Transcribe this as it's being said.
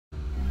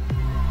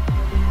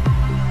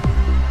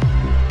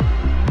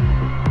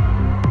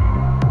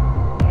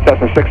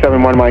Cessna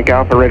 671 Mike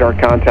Alpha, radar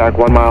contact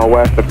 1 mile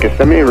west of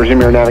Kissimmee.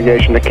 Resume your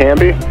navigation to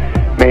CAMBE.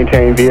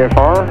 Maintain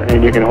VFR,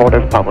 and you can hold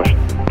as published.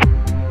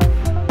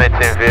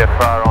 Maintain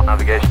VFR on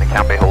navigation to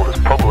CAMBE, hold as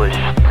published,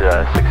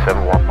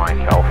 671 Mike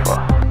Alpha.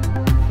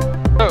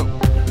 So,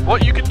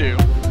 what you can do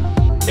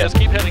is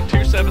keep heading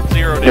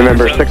 270.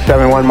 Remember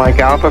 671 Mike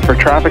Alpha for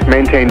traffic,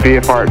 maintain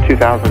VFR at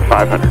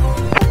 2,500.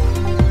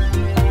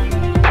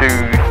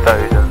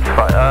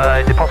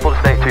 2,005, is it possible to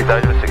stay at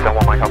 2,000 with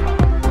 671 Mike Alpha?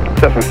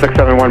 Cessna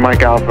 671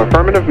 Mike Alpha,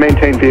 affirmative,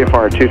 maintain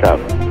VFR at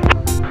 2,000.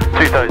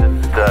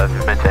 2,000,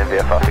 maintain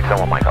VFR,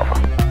 671 Mike Alpha.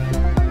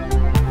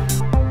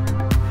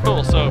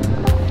 Cool, so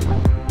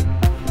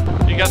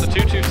you got the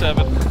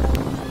 227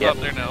 yep. up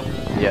there now.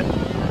 Yeah.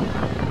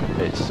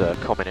 It's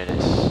coming in,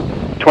 it's...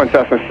 Twin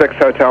Cessna 6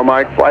 Hotel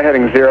Mike, fly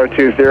heading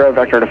 020,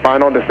 vector to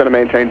final, descend and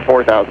maintain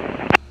 4,000.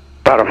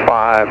 About a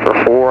 5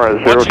 for 4,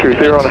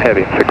 020 on a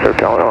heavy, 6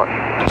 Hotel on.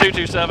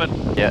 227.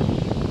 Yeah.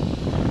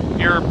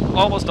 You're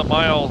almost a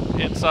mile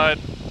inside.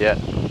 Yeah.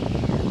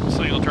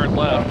 So you'll turn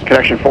left.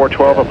 Connection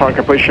 412 upon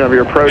completion of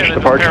your approach, Yeah,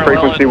 departure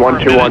frequency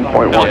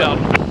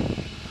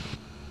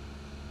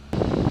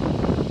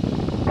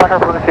 121.1. Departure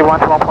frequency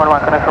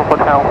 121.1, connection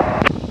hotel.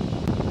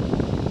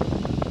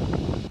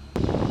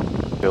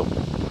 Cool.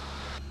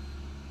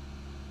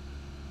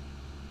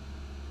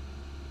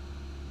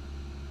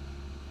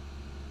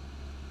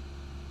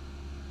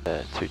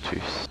 Uh,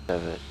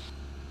 227.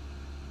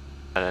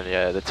 And then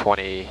yeah, the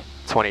 20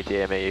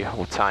 DME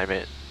will time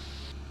it.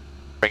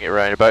 Bring it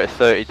around about a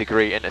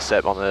 30-degree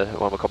intercept on the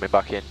when we're coming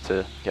back in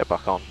to get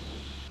back on.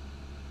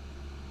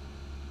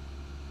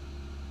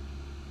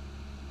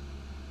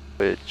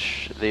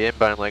 Which the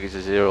inbound leg is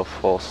a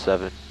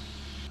 047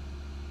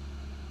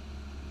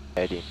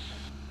 heading.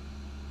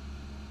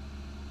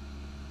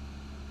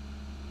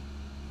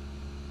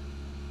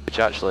 Which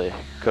actually,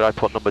 could I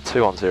put number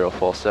 2 on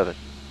 047?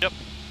 Yep.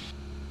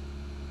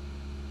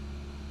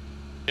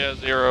 Yeah,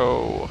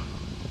 0.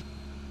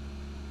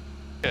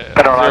 Yeah,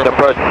 Head on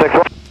approach 6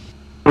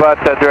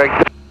 left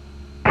direct.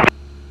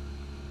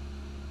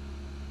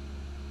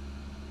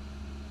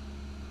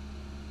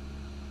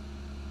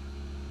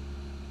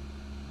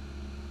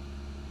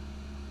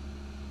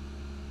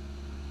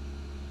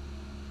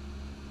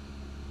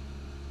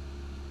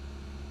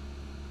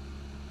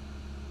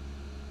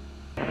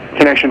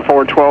 Connection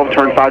 412,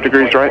 turn 5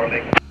 degrees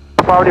right.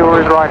 Cloudy will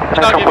right, I'll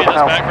connection give you this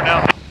hotel. back for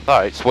now.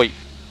 Alright, sweet.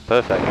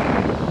 Perfect.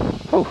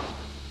 Oh,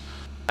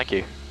 thank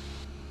you.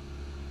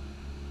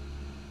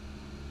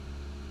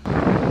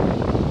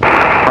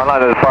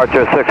 Online to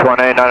departure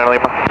 618, 9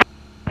 Lima.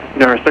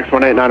 No,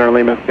 618, 9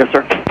 Lima. Yes,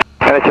 sir.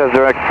 NHS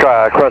direct,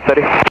 cross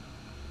city.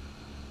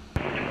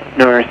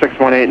 No,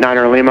 618,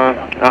 9 Lima.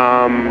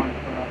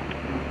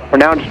 For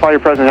now, just follow your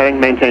present heading,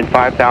 maintain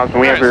 5,000.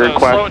 We have your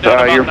request.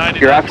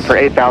 You're asking for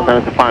 8,000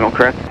 as the final,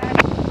 correct?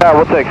 Yeah,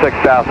 we'll take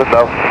 6,000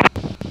 though.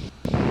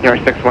 You're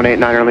 618,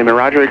 9 Lima.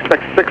 Roger,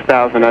 expect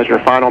 6,000 as your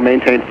final,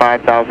 maintain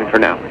 5,000 for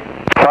now.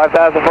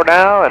 5,000 for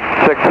now and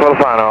 6 for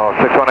the final.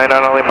 618,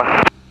 9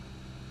 Lima.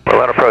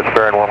 Well, approach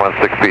bearing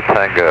 116 feet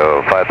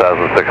Tango,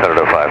 5,600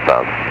 to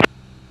 5,000.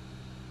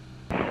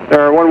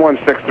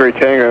 1163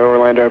 Tango,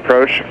 Orlando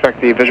approach. Expect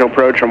the visual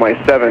approach runway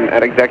 7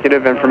 at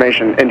executive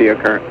information, India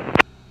current.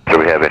 So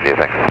we have India,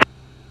 thanks.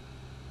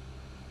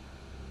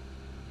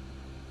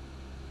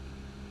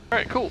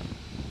 Alright, cool.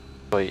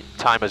 Wait,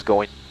 timer's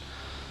going.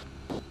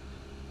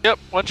 Yep,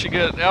 once you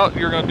get out,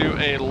 you're going to do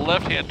a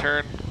left-hand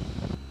turn.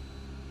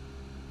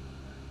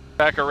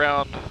 Back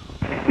around.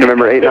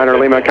 November 8, 9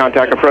 Lima,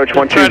 contact approach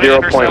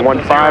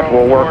 120.15.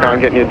 We'll work on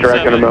getting you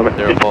direct in a moment.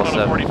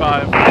 047.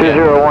 45.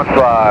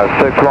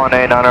 2015,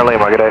 618, 9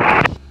 Lima, good day.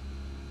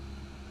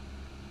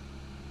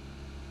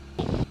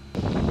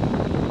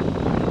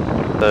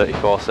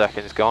 .34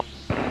 seconds gone.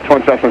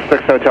 Twin Cessna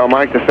 6 Hotel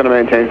Mike, descend and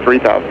maintain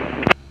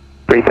 3,000.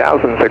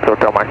 3,000, 6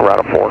 Hotel Mike, route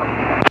of 4.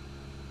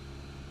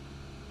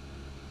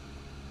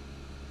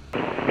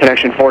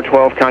 Connection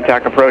 412,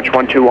 contact approach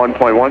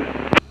 121.1.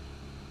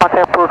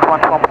 Contact approach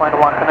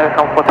 121.1,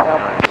 connection hotel.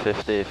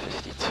 50,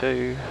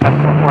 52.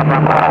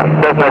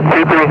 Cessna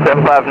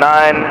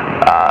 23759,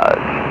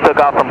 took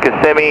off from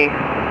Kissimmee,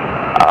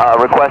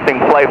 requesting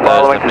flight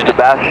following to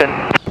Sebastian.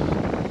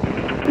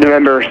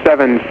 November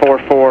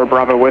 744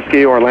 Bravo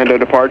Whiskey, Orlando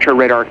departure,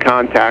 radar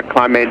contact,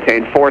 climb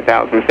maintain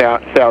 4,000,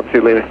 south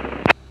to Lima.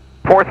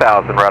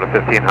 4,000, route of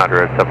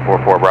 1500,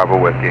 744 Bravo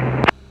Whiskey.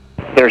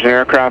 There's an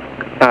aircraft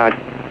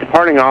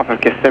departing off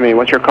of Kissimmee.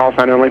 What's your call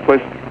sign only,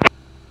 please?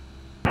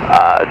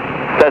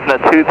 Cessna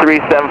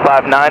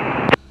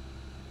 23759.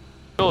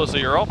 Cool, so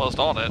you're almost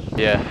on it.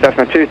 Yeah.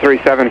 Cessna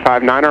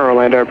 23759,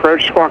 Orlando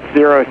approach, squawk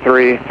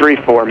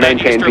 0334,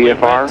 maintain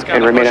VFR,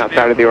 and remain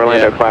outside of the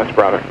Orlando class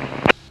Bravo.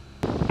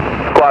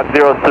 Squawk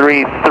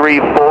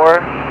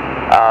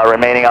 0334,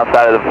 remaining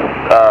outside of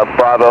the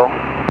Bravo,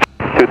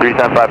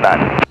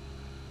 23759.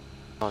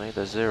 I need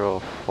the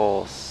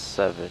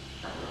 047.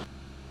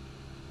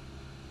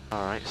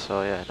 Alright,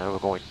 so yeah, now we're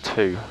going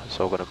 2.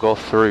 So we're going to go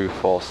through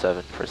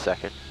 47 for a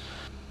second.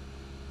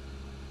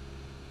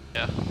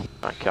 Yeah.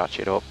 And catch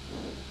it up.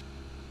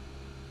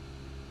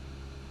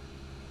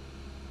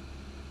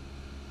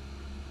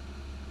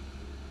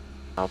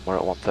 We're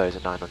at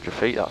 1,900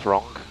 feet, that's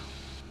wrong.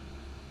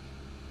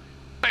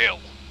 Fail.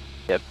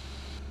 Yep.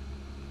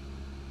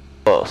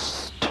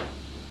 Bust.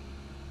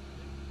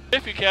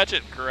 If you catch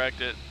it and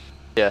correct it.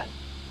 Yeah.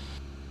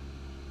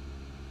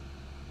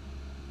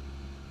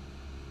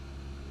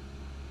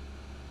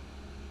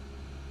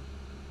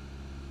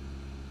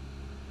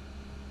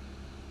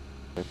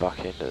 We're back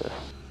into the...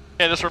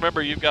 And just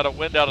remember, you've got a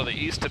wind out of the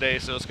east today,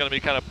 so it's going to be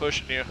kind of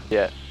pushing you.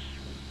 Yeah.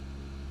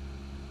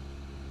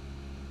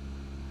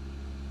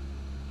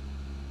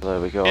 There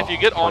we go. If you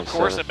get on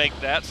course and make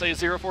that say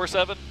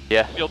 047,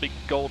 yeah, you'll be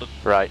golden.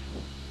 Right.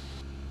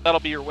 That'll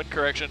be your wind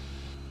correction.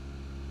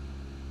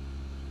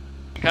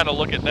 You kind of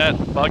look at that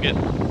and bug it.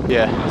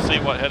 Yeah. And see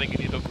what heading you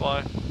need to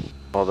fly.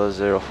 Well, there's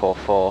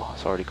 044.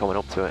 It's already coming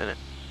up to it, isn't it?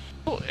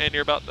 Oh, and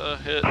you're about to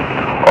hit.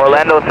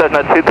 Orlando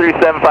Cessna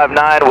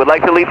 23759. Would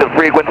like to leave the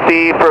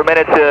frequency for a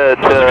minute to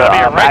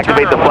right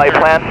activate the flight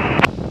plan.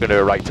 We're going to do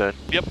a right turn.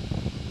 Yep.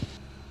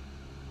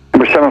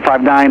 Number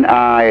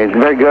 759 is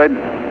very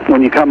good.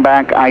 When you come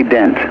back,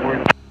 ident.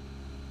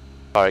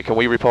 Alright, can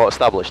we report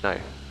established now?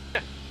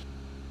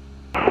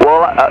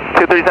 Well,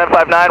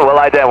 23759, we'll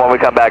ident when we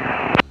come back.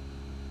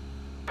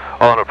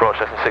 On approach,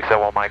 Cessna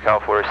 601 Mike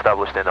Alpha, we're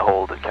established in the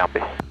hold at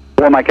CAMBE.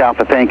 1 Mike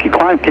Alpha, thank you.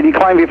 Can you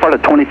climb VFR to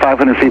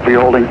 2,500 feet for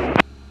your holding?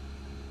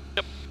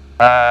 Yep.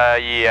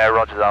 Yeah,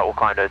 roger that. We'll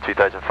climb to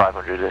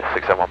 2,500 at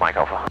 671 Mike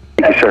Alpha.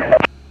 Thank you, sir.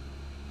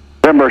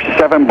 November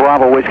 7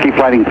 Bravo Whiskey,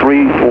 flighting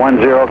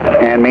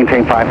 310 and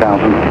maintain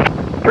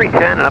 5,000.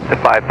 310 and up to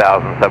 5,000,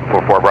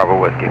 744 Bravo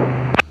Whiskey.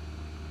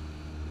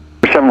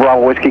 7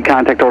 Bravo Whiskey,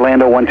 contact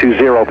Orlando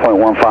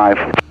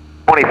 120.15.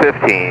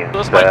 2015, So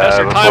this might mess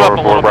your time up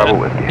a little Bravo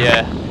bit. Whiskey.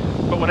 Yeah.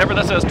 But whenever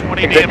that says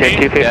 20 Exit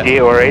DME, 250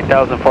 or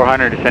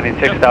 8,400, descending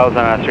 6,000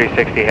 on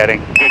 360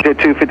 heading. Exit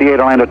 258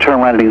 Orlando, turn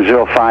right heading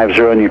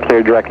 050, and you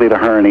clear directly to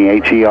Herney,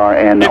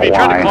 HERNY. if you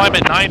try to climb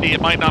at 90,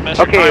 it might not mess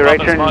your Okay, time right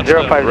up turn as much.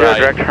 050, Right.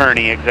 direct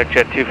Herney, exit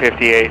jet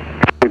 258.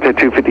 Exit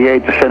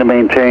 258, descend and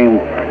maintain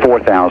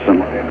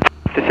 4,000.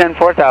 Descend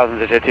 4,000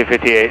 to jet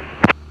 258.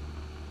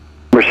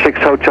 Number 6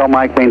 Hotel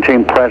Mike,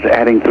 maintain pres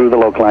heading through the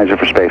localizer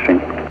for spacing.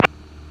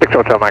 6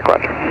 Hotel Mike,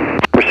 roger.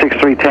 Number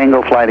 63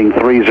 Tango, flighting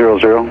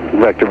 300,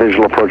 vector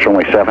visual approach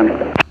runway 7.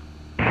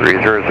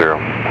 300,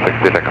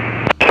 60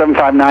 seconds.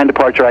 759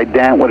 departure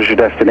ident, what is your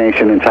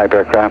destination and type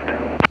aircraft?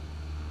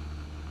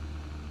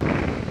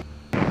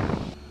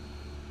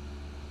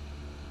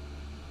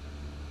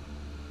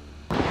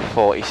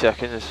 $40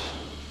 seconds.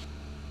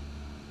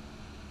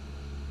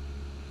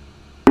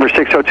 Number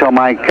 6 Hotel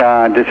Mike,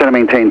 descend and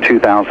maintain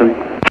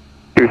 2,000.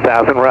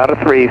 2,000, we're out of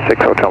 3,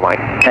 6 Hotel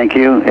Mike. Thank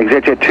you.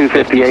 Exit jet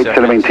 258, descend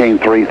and maintain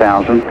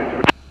 3,000.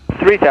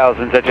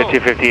 3,000, jet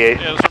 258.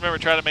 Yeah, just remember,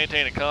 try to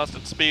maintain a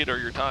constant speed or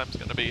your time's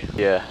going to be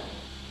Yeah.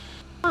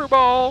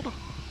 furballed.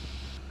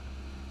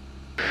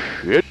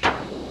 Shit.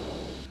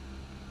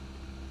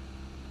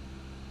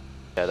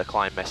 Yeah, the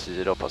climb messes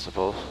it up, I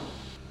suppose.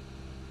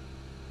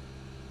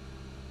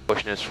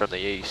 Pushing us from the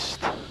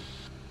east.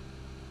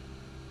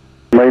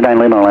 Mary 9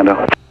 Lima,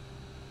 Orlando.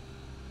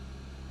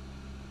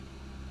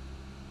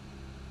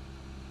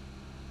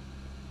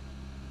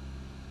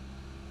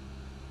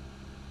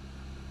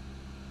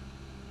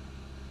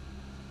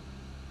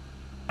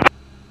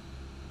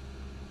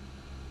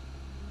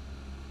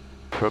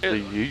 From the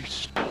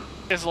east.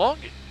 As long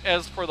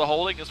as for the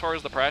holding, as far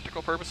as the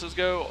practical purposes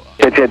go,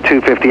 Jet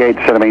 258,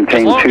 descend and as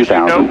maintain long as you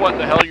know 2,000. what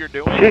the hell you're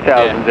doing,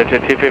 2,000, jet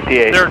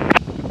 258.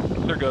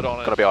 they're good on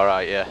it. Gonna be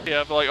alright, yeah.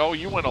 Yeah, but like, oh,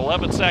 you went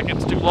 11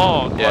 seconds too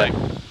long. Yeah. Like,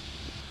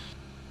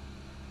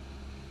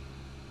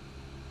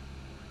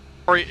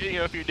 or, you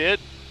know, if you did,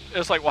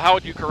 it's like, well, how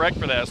would you correct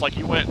for that? It's like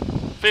you went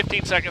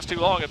 15 seconds too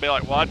long. It'd be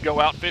like, well, I'd go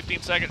out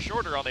 15 seconds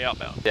shorter on the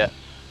outbound. Yeah.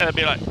 And it'd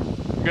be like,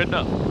 good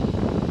enough.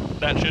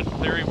 That should, in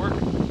theory, work.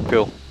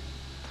 Cool.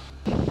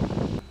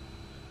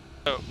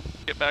 So,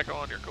 get back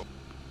on your course.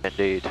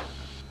 Indeed.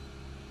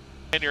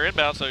 And you're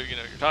inbound, so, you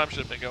know, your time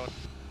should have been going.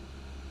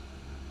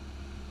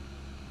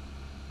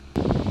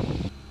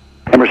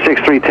 Number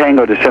 63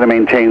 Tango, descend and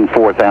maintain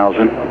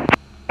 4,000.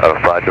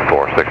 5 to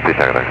 4, 60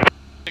 seconds.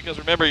 Because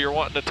remember, you're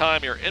wanting to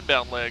time your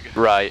inbound leg.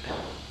 Right.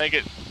 Make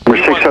it.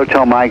 Number 6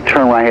 Hotel Mike,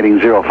 turn right heading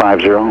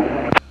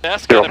 050.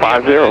 That's gonna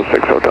be 050,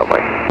 6 Hotel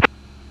Mike.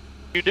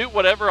 You do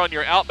whatever on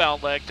your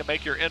outbound leg to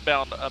make your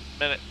inbound a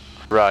minute.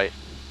 Right.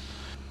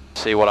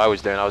 See, what I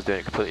was doing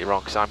it completely wrong,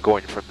 because I'm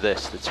going from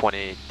this, the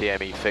 20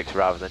 DME fix,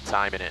 rather than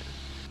timing it.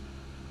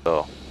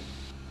 So.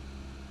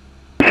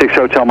 6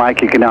 Hotel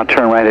Mike, you can now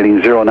turn right heading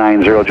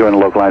 090, join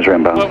the localizer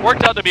inbound. Well, it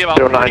worked out to be about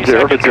 090 to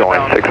seconds join,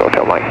 inbound. 6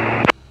 Hotel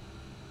Mike.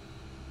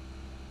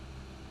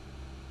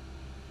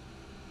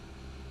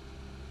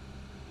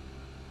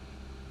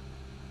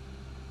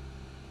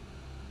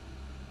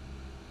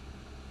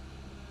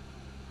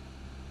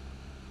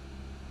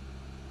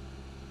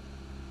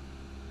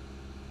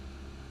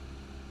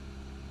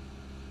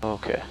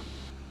 Okay.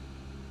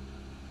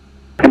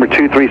 Number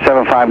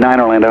 23759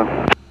 Orlando.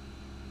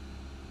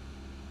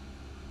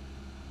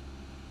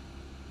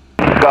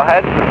 Go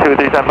ahead,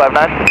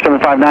 23759.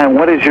 759,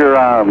 what is your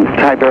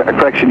type of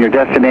correction, your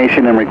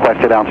destination and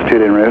requested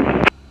altitude en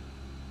route?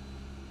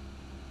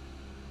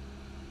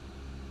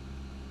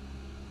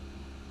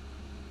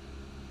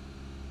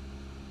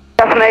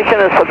 Destination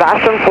is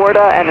Sebastian,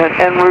 Florida, and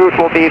en route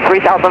will be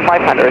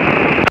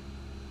 3,500.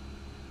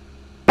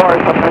 Or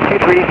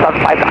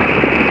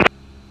 23759.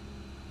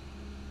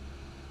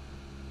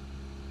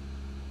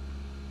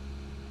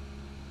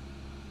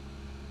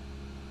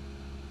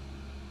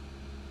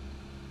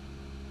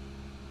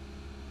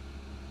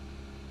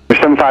 Number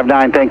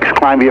 759, thanks.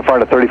 Climb VFR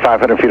to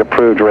 3,500 feet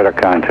approved. Radar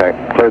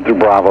contact. Cleared through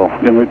Bravo.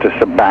 En route to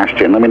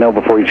Sebastian. Let me know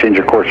before you change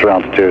your course or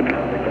altitude.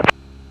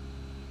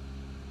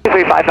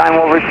 359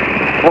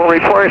 will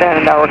report,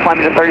 and we're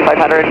climbing to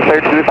 3,500 and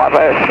cleared through Bravo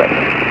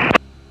airspace.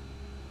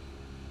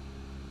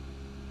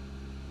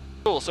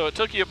 Cool, so it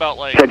took you about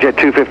like... Jet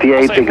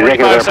 258, the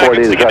executive airport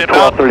is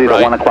 12:30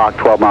 to 1 o'clock,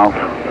 12 miles.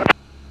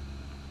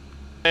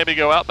 Maybe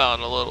go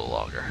outbound a little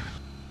longer.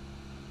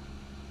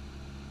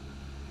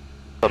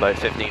 About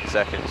 15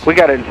 seconds. We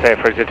got it in safe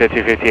for Jet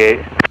 258.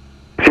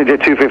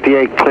 Jet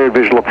 258, cleared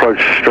visual approach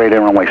straight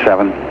in runway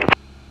 7.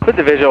 Put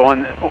the visual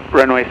on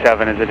runway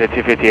 7 is Jet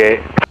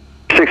 258.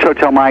 6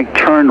 Hotel Mike,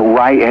 turn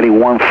right heading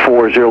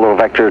 140 little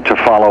vector to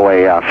follow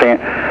a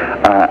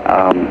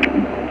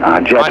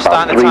jet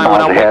about 3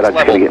 miles ahead. I'm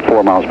just going to get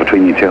 4 miles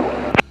between you two.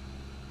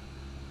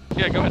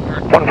 Yeah, go ahead and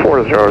turn.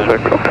 140 is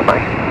Hotel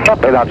Mike.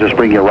 And I'll just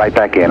bring you right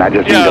back in. I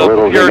just need a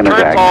little zig and a your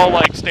zag. turn's all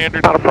like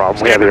standard. Not a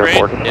problem, we have the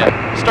airport.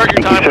 Yeah. Start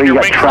your time So with you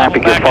your got wings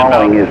traffic you're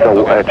following is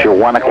at your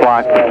 1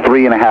 o'clock,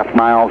 3.5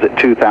 miles at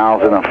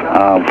 2,000 of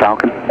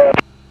Falcon.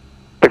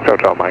 6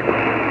 Hotel Mike.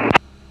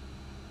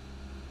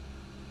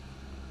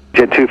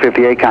 Jet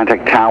 258,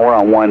 contact tower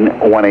on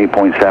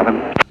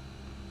 18.7.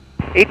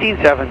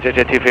 18.7 Jet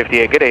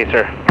 258. Good day,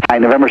 sir. All right,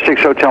 November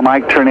 6 Hotel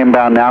Mike, turn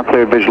inbound now,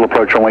 cleared visual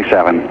approach runway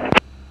 7.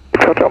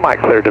 6 Hotel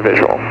Mike, cleared to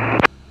visual.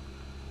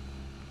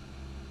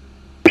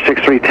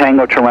 63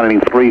 Tango, turn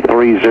running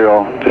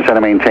 330, descend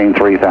and maintain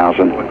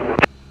 3,000.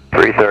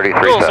 330, 3,000.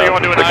 Cool, so you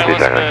want to do an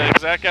ILS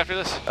exact after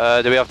this?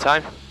 Do we have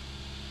time?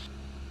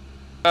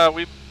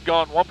 We've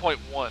gone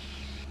 1.1.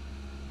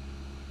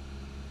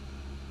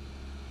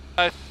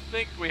 I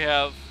think we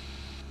have...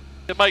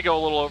 It might go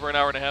a little over an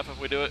hour and a half if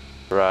we do it.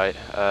 Right.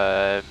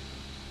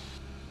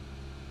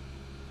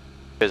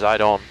 Because I've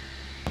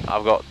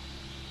got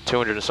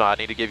 200 and so I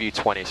need to give you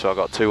 20, so I've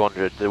got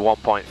 200. The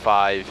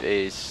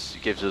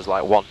 1.5 gives us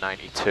like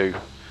 192.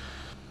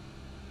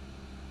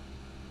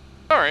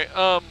 Alright,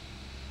 call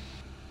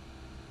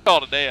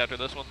it a day after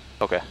this one.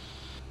 Okay.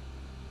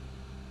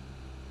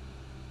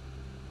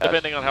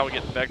 Depending on how we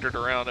get vectored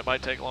around, it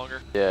might take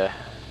longer. Yeah.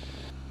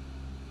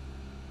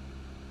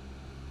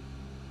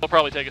 It'll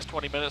probably take us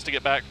 20 minutes to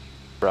get back.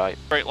 Right.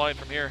 Straight line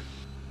from here.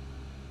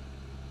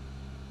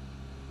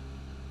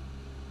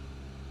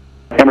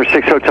 Number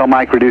 6 Hotel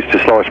Mike, reduced to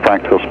slowest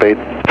practical speed.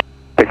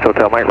 6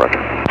 Hotel Mike,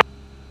 roger.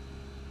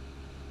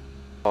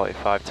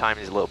 45, time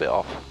is a little bit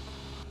off.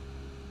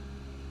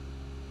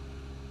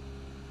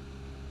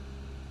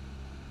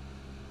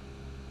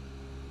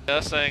 Yeah,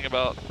 that's saying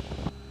about...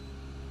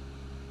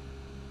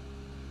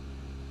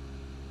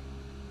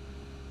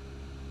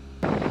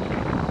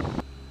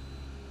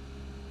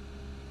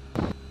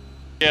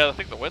 Yeah, I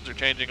think the winds are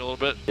changing a little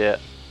bit. Yeah.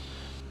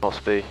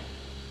 Must be.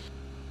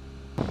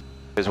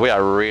 Because we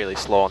are really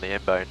slow on the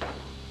inbound.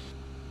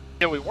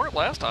 Yeah, we weren't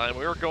last time.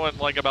 We were going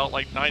like about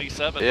like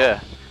 97.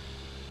 Yeah.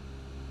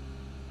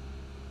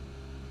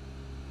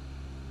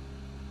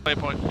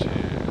 20.2.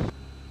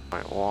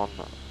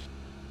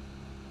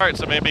 Alright,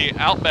 so maybe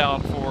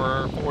outbound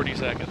for 40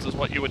 seconds is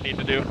what you would need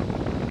to do.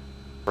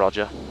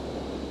 Roger.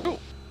 Cool.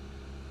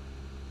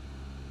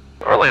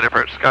 Orlando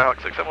approach, Skyhawk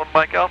 671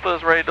 Mike Alpha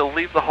is ready to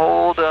leave the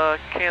hold,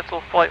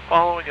 cancel flight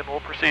following, and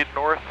we'll proceed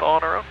north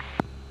on our own.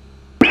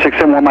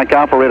 671 Mike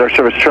Alpha, radar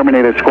service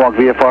terminated, squawk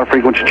VFR,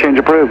 frequency change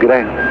approved, good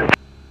day.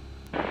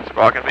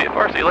 Squawk and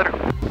VFR, see you later.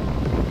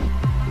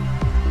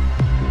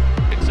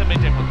 Send me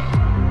 10-10.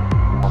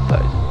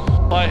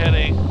 Fly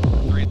heading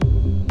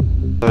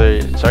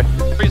 300. Sorry?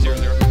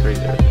 300.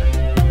 300.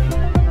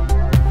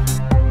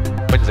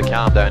 When's the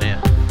calm down here?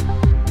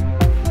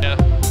 Yeah.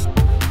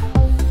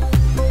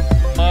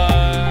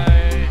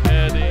 Fly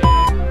heading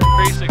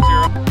 360.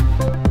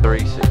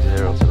 360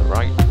 to the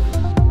right.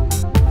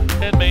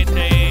 And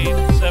maintain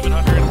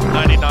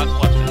 790 knots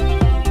left.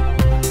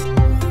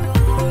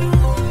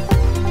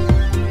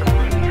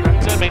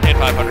 Then maintain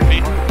 500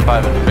 feet.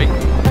 500 feet.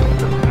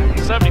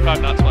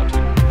 75 knots left.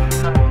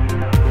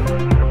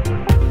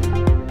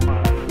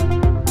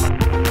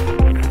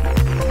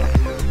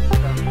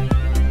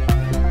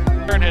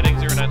 Turn heading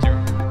 090.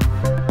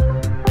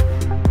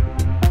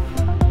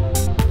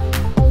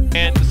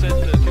 And descend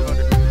to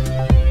 200.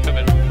 Come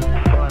in.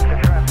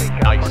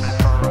 Nice.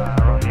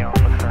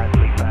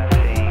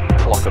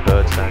 Flock of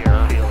birds down there.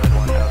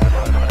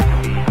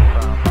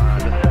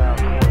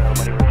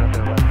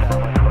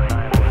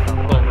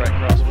 Little right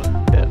crosswind.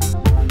 Yeah.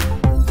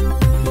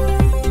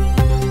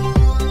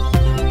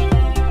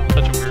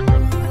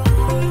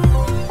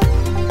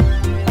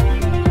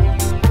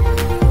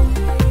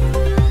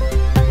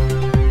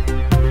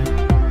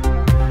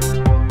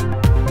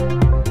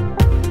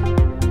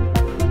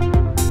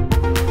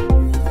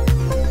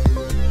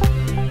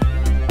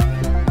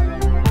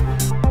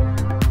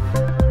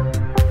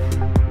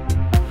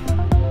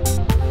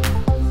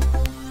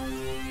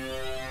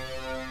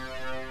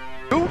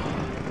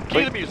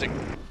 Cue the music.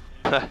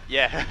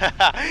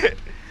 Yeah.